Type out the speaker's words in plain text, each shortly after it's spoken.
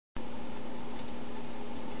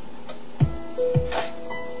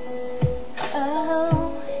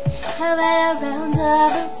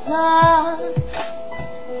of applause.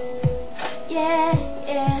 Yeah,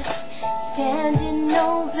 yeah, standing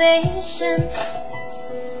ovation.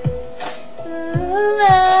 Ooh,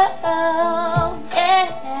 oh, yeah,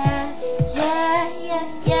 yeah, yeah,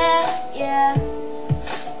 yeah, yeah.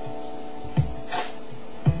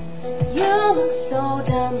 You look so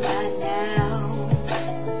dumb right now,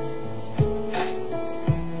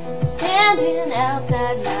 standing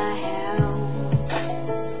outside my house,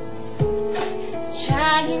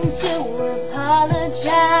 trying to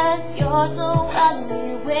apologize. You're so ugly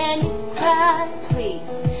when you cry.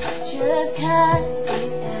 Please, just cut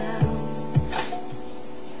it out.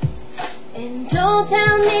 And don't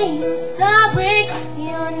tell me you're sorry, 'cause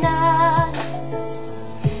you're not.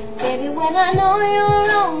 Baby, when I know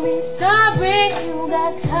you're only sorry you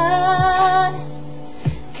got caught.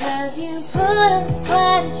 'Cause you put up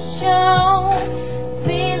quite a show,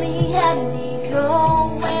 really had me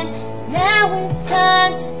going. Now it's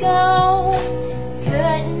time to go.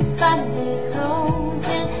 Curtains finally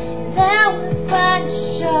closing, that was quite a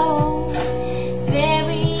show.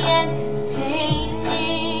 Very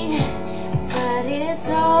entertaining, but it's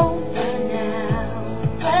over now.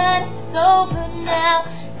 But it's over now.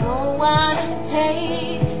 Go on and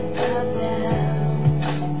take a bow.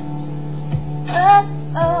 Oh,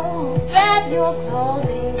 oh, grab your clothes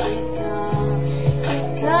and get gone. Get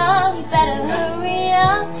gone, you better hurry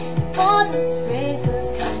up before the sprinklers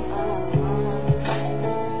come on.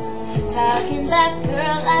 Talking back,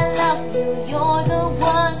 girl, I love you, you're the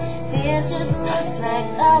one. This just looks like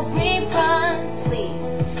a rerun. Please,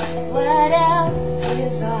 what else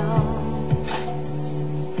is on?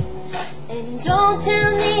 And don't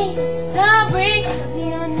tell me you're sorry, 'cause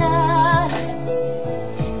you're not.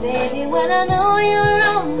 Baby, when I know you're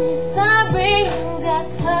only sorry you got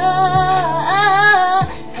caught.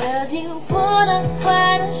 'Cause you put on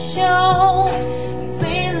quite a show, you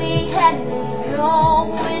really had me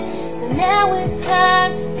going. But now it's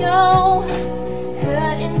time to go.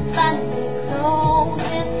 Curtains finally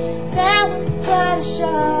closing, that was quite a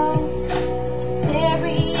show.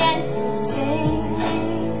 Very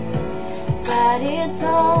entertaining, but it's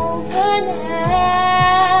over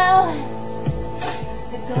now.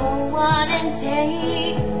 So go on and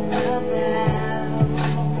take a bow.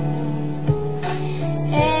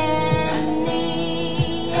 Any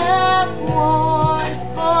award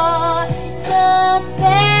for the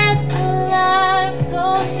best life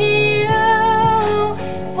goes to you,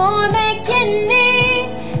 for making me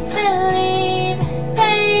believe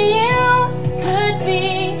that you could be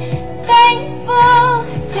faithful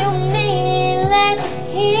to me. Let's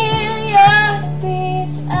hear your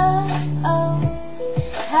speech. Oh, oh.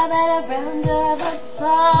 How about a round of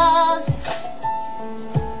applause?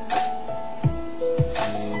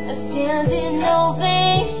 A standing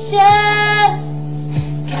ovation.